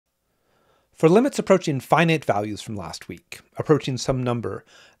For limits approaching finite values from last week, approaching some number,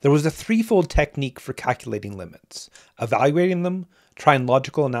 there was a threefold technique for calculating limits: evaluating them, trying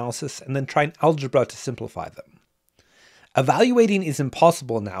logical analysis, and then trying algebra to simplify them. Evaluating is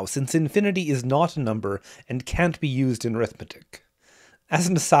impossible now since infinity is not a number and can't be used in arithmetic. As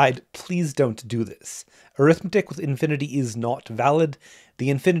an aside, please don't do this. Arithmetic with infinity is not valid. The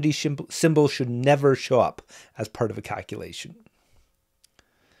infinity symbol should never show up as part of a calculation.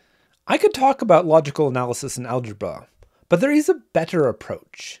 I could talk about logical analysis and algebra, but there is a better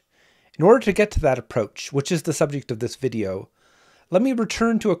approach. In order to get to that approach, which is the subject of this video, let me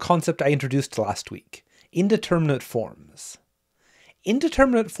return to a concept I introduced last week: indeterminate forms.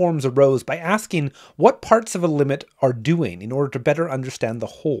 Indeterminate forms arose by asking what parts of a limit are doing in order to better understand the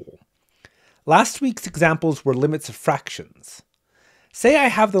whole. Last week's examples were limits of fractions. Say I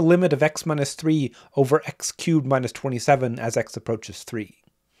have the limit of x minus 3 over x cubed minus 27 as x approaches 3.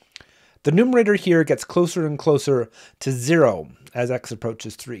 The numerator here gets closer and closer to 0 as x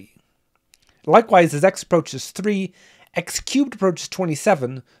approaches 3. Likewise, as x approaches 3, x cubed approaches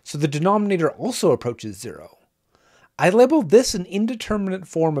 27, so the denominator also approaches 0. I labeled this an indeterminate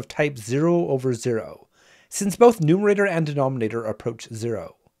form of type 0 over 0, since both numerator and denominator approach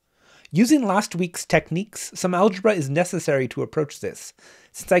 0. Using last week's techniques, some algebra is necessary to approach this,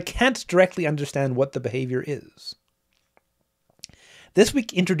 since I can't directly understand what the behavior is. This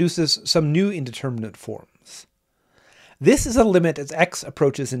week introduces some new indeterminate forms. This is a limit as x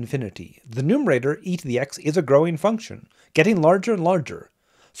approaches infinity. The numerator, e to the x, is a growing function, getting larger and larger.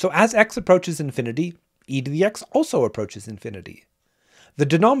 So as x approaches infinity, e to the x also approaches infinity. The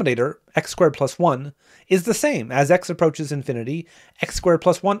denominator, x squared plus 1, is the same. As x approaches infinity, x squared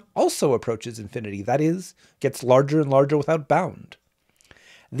plus 1 also approaches infinity, that is, gets larger and larger without bound.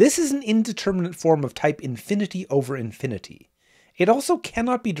 This is an indeterminate form of type infinity over infinity. It also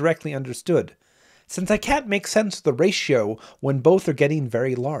cannot be directly understood, since I can't make sense of the ratio when both are getting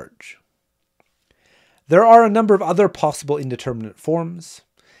very large. There are a number of other possible indeterminate forms.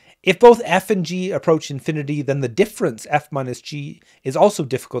 If both f and g approach infinity, then the difference f minus g is also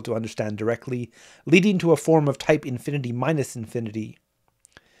difficult to understand directly, leading to a form of type infinity minus infinity.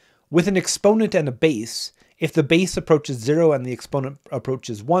 With an exponent and a base, if the base approaches 0 and the exponent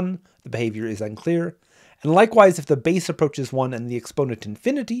approaches 1, the behavior is unclear. And likewise, if the base approaches 1 and the exponent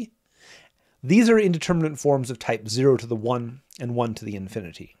infinity, these are indeterminate forms of type 0 to the 1 and 1 to the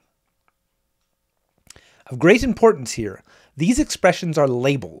infinity. Of great importance here, these expressions are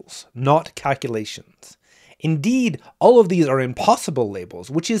labels, not calculations. Indeed, all of these are impossible labels,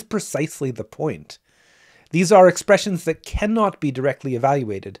 which is precisely the point. These are expressions that cannot be directly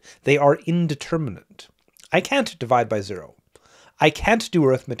evaluated. They are indeterminate. I can't divide by 0. I can't do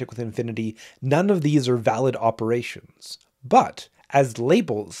arithmetic with infinity. None of these are valid operations. But, as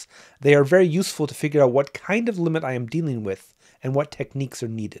labels, they are very useful to figure out what kind of limit I am dealing with and what techniques are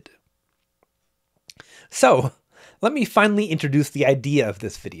needed. So, let me finally introduce the idea of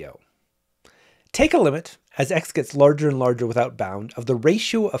this video. Take a limit, as x gets larger and larger without bound, of the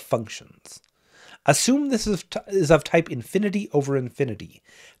ratio of functions. Assume this is of type infinity over infinity,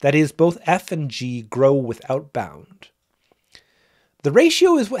 that is, both f and g grow without bound. The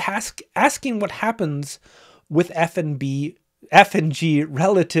ratio is asking what happens with f and g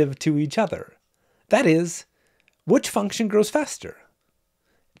relative to each other. That is, which function grows faster?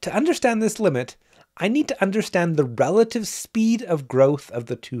 To understand this limit, I need to understand the relative speed of growth of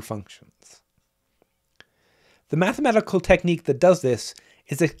the two functions. The mathematical technique that does this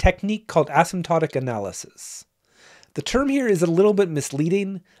is a technique called asymptotic analysis. The term here is a little bit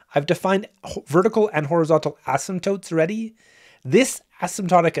misleading. I've defined vertical and horizontal asymptotes already. This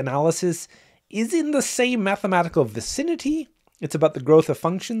asymptotic analysis is in the same mathematical vicinity. It's about the growth of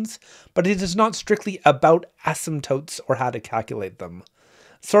functions, but it is not strictly about asymptotes or how to calculate them.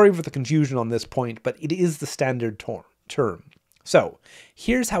 Sorry for the confusion on this point, but it is the standard term. So,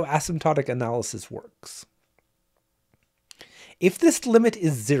 here's how asymptotic analysis works. If this limit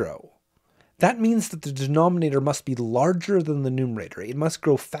is 0, that means that the denominator must be larger than the numerator. It must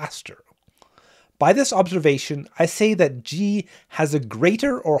grow faster. By this observation, I say that g has a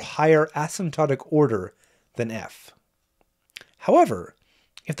greater or higher asymptotic order than f. However,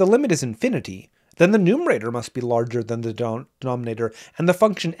 if the limit is infinity, then the numerator must be larger than the denominator, and the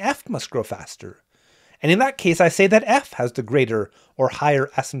function f must grow faster. And in that case, I say that f has the greater or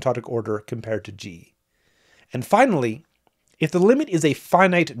higher asymptotic order compared to g. And finally, if the limit is a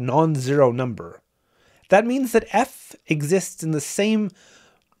finite non-zero number, that means that f exists in the same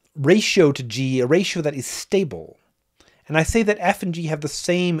ratio to g, a ratio that is stable. And I say that f and g have the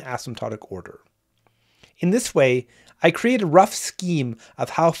same asymptotic order. In this way, I create a rough scheme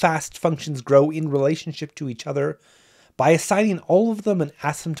of how fast functions grow in relationship to each other by assigning all of them an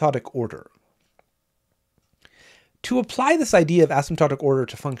asymptotic order. To apply this idea of asymptotic order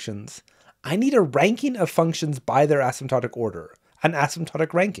to functions, I need a ranking of functions by their asymptotic order, an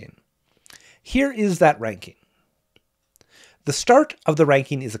asymptotic ranking. Here is that ranking. The start of the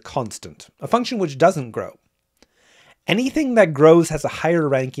ranking is a constant, a function which doesn't grow. Anything that grows has a higher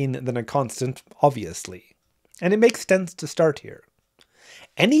ranking than a constant, obviously, and it makes sense to start here.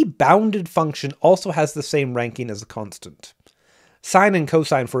 Any bounded function also has the same ranking as a constant. Sine and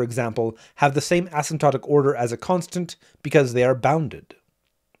cosine, for example, have the same asymptotic order as a constant because they are bounded.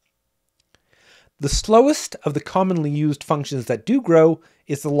 The slowest of the commonly used functions that do grow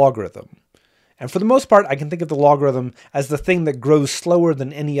is the logarithm. And for the most part, I can think of the logarithm as the thing that grows slower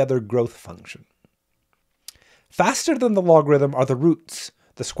than any other growth function. Faster than the logarithm are the roots,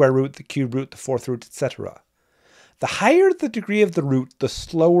 the square root, the cube root, the fourth root, etc. The higher the degree of the root, the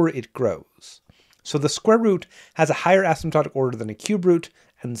slower it grows. So the square root has a higher asymptotic order than a cube root,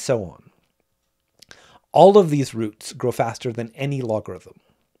 and so on. All of these roots grow faster than any logarithm.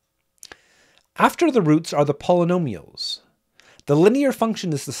 After the roots are the polynomials. The linear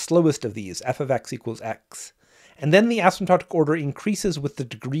function is the slowest of these, f of x equals x, and then the asymptotic order increases with the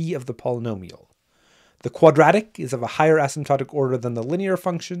degree of the polynomial. The quadratic is of a higher asymptotic order than the linear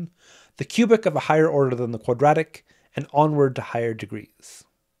function, the cubic of a higher order than the quadratic, and onward to higher degrees.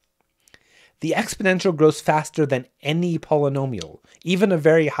 The exponential grows faster than any polynomial, even a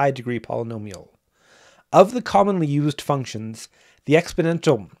very high degree polynomial. Of the commonly used functions, the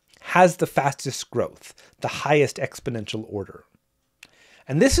exponential has the fastest growth, the highest exponential order.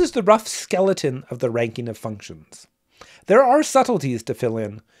 And this is the rough skeleton of the ranking of functions. There are subtleties to fill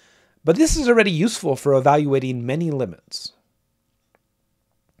in, but this is already useful for evaluating many limits.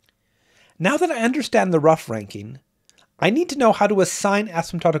 Now that I understand the rough ranking, I need to know how to assign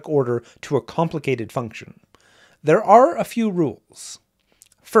asymptotic order to a complicated function. There are a few rules.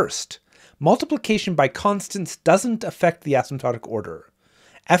 First, multiplication by constants doesn't affect the asymptotic order.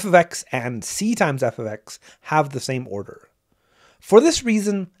 F of x and c times f of x have the same order. For this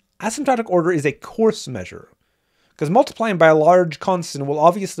reason, asymptotic order is a coarse measure, because multiplying by a large constant will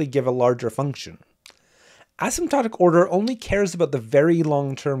obviously give a larger function. Asymptotic order only cares about the very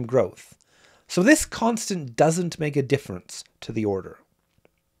long-term growth, so this constant doesn't make a difference to the order.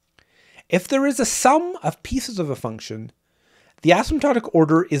 If there is a sum of pieces of a function, the asymptotic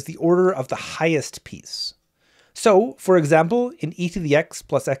order is the order of the highest piece. So, for example, in e to the x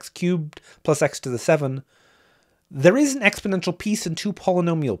plus x cubed plus x to the 7, there is an exponential piece and two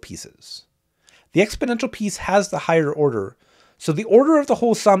polynomial pieces. The exponential piece has the higher order, so the order of the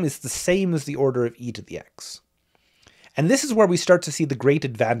whole sum is the same as the order of e to the x. And this is where we start to see the great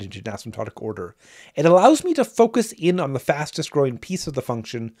advantage in asymptotic order. It allows me to focus in on the fastest growing piece of the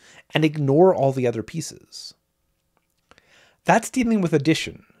function and ignore all the other pieces. That's dealing with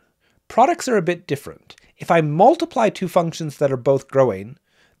addition. Products are a bit different. If I multiply two functions that are both growing,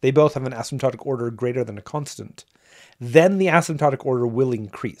 they both have an asymptotic order greater than a constant, then the asymptotic order will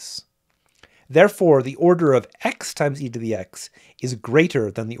increase. Therefore, the order of x times e to the x is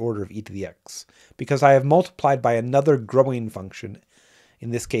greater than the order of e to the x, because I have multiplied by another growing function,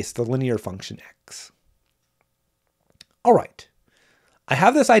 in this case the linear function x. Alright, I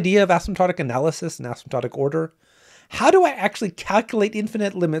have this idea of asymptotic analysis and asymptotic order. How do I actually calculate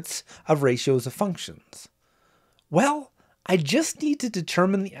infinite limits of ratios of functions? Well, I just need to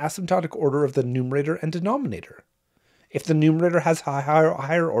determine the asymptotic order of the numerator and denominator. If the numerator has a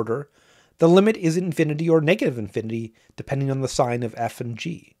higher order, the limit is infinity or negative infinity, depending on the sign of f and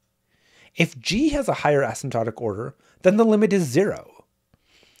g. If g has a higher asymptotic order, then the limit is 0.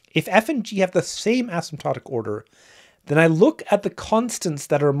 If f and g have the same asymptotic order, then I look at the constants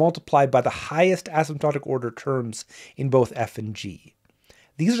that are multiplied by the highest asymptotic order terms in both f and g.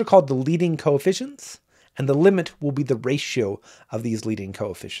 These are called the leading coefficients, and the limit will be the ratio of these leading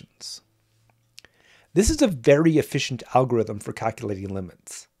coefficients. This is a very efficient algorithm for calculating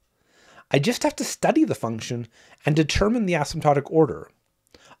limits. I just have to study the function and determine the asymptotic order.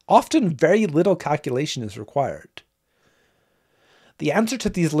 Often very little calculation is required. The answer to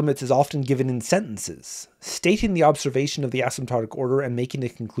these limits is often given in sentences, stating the observation of the asymptotic order and making a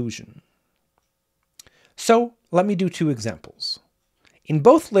conclusion. So let me do two examples. In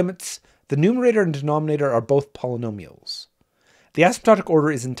both limits, the numerator and denominator are both polynomials. The asymptotic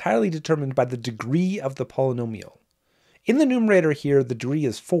order is entirely determined by the degree of the polynomial. In the numerator here, the degree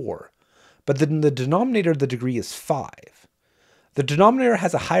is 4, but in the denominator, the degree is 5. The denominator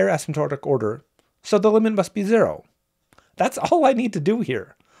has a higher asymptotic order, so the limit must be 0. That's all I need to do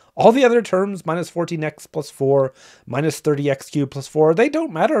here. All the other terms, minus 14x plus 4, minus 30x cubed plus 4, they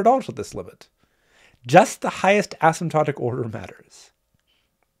don't matter at all to this limit. Just the highest asymptotic order matters.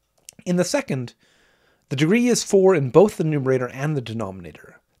 In the second, the degree is 4 in both the numerator and the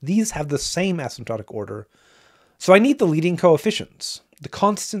denominator. These have the same asymptotic order, so I need the leading coefficients, the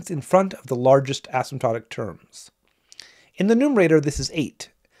constants in front of the largest asymptotic terms. In the numerator, this is 8,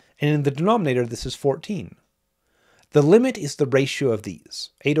 and in the denominator, this is 14. The limit is the ratio of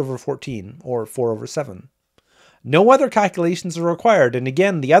these, 8 over 14, or 4 over 7. No other calculations are required, and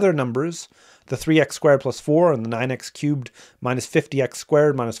again, the other numbers, the 3x squared plus 4 and the 9x cubed minus 50x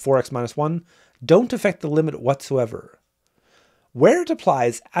squared minus 4x minus 1, don't affect the limit whatsoever. Where it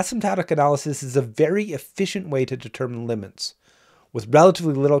applies, asymptotic analysis is a very efficient way to determine limits, with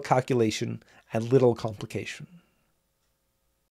relatively little calculation and little complication.